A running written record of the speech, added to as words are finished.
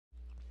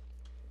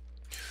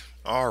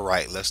All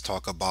right, let's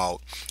talk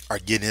about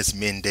Argenis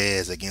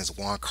Mendez against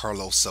Juan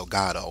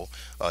Salgado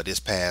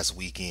this past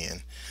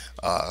weekend.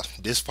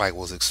 This fight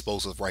was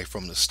explosive right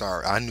from the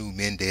start. I knew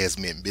Mendez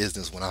meant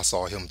business when I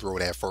saw him throw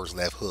that first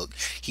left hook.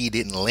 He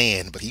didn't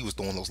land, but he was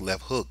throwing those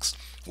left hooks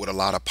with a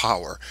lot of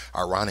power.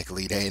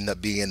 Ironically, that ended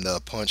up being the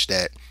punch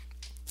that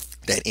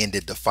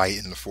ended the fight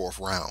in the fourth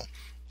round.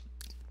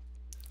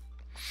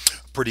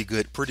 Pretty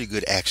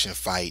good action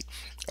fight.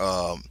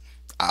 Um,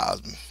 uh,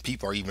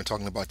 People are even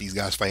talking about these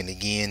guys fighting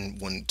again.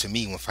 When to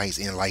me, when fights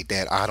end like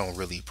that, I don't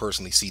really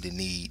personally see the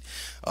need.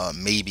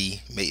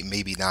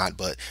 Maybe not,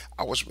 but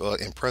I was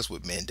impressed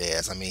with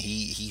Mendez. I mean,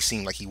 he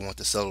seemed like he wanted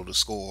to settle the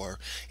score,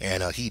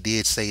 and he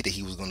did say that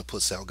he was going to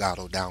put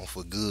Salgado down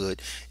for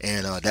good,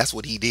 and that's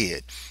what he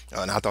did.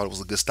 And I thought it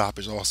was a good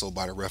stoppage also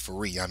by the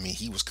referee. I mean,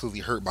 he was clearly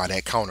hurt by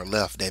that counter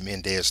left that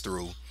Mendez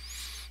threw,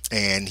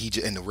 and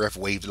and the ref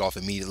waved it off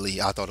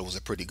immediately. I thought it was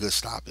a pretty good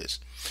stoppage.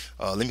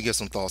 Let me get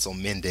some thoughts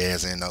on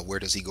Mendez and where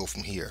does he go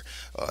from here.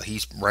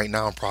 He's right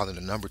now probably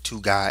the number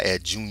two guy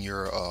at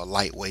junior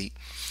lightweight.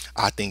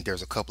 I think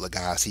there's a couple of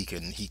guys he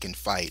can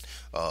fight.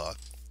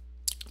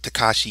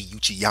 Takashi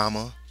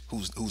Uchiyama,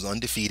 who's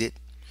undefeated,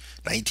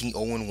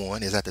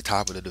 19-0-1, is at the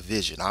top of the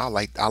division. I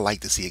like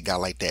to see a guy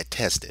like that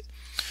tested.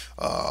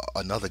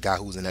 Another guy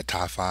who's in that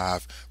top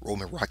five,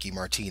 Roman Rocky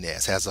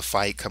Martinez, has a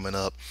fight coming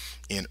up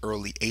in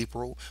early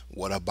April.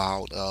 What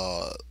about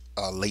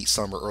late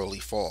summer, early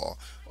fall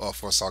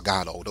for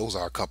Salgado? Those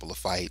are a couple of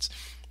fights.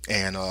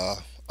 And a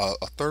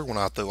third one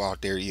I'll throw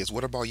out there is,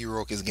 what about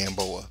Eurocus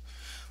Gamboa?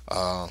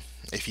 Uh,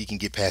 if he can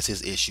get past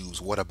his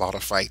issues, what about a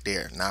fight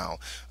there? Now,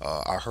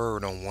 I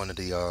heard on one of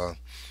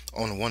the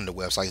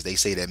websites they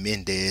say that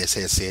Mendez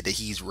has said that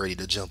he's ready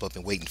to jump up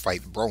and wait and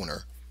fight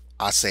Broner.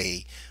 I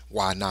say,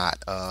 why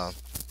not?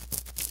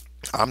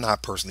 I'm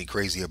not personally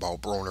crazy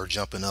about Broner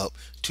jumping up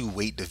two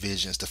weight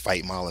divisions to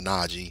fight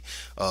Malignaggi.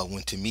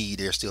 When to me,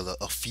 there's still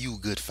a few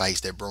good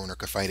fights that Broner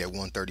could fight at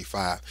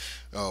 135.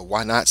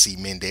 Why not see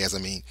Mendez? I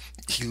mean,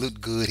 he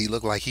looked good. He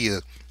looked like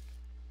he'll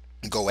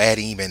go at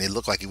him, and it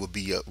looked like it would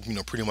be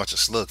pretty much a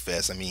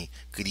slugfest. I mean,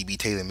 could he be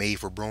tailor made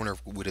for Broner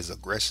with his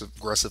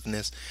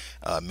aggressiveness?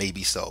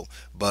 Maybe so.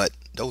 But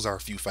those are a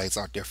few fights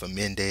out there for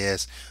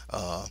Mendez.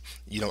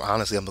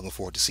 Honestly, I'm looking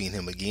forward to seeing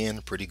him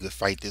again. Pretty good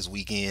fight this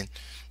weekend.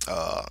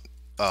 Uh,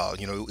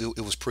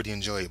 it was pretty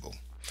enjoyable.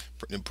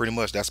 Pretty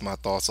much that's my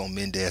thoughts on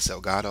Mendez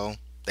Salgado.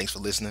 Thanks for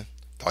listening.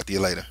 Talk to you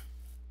later.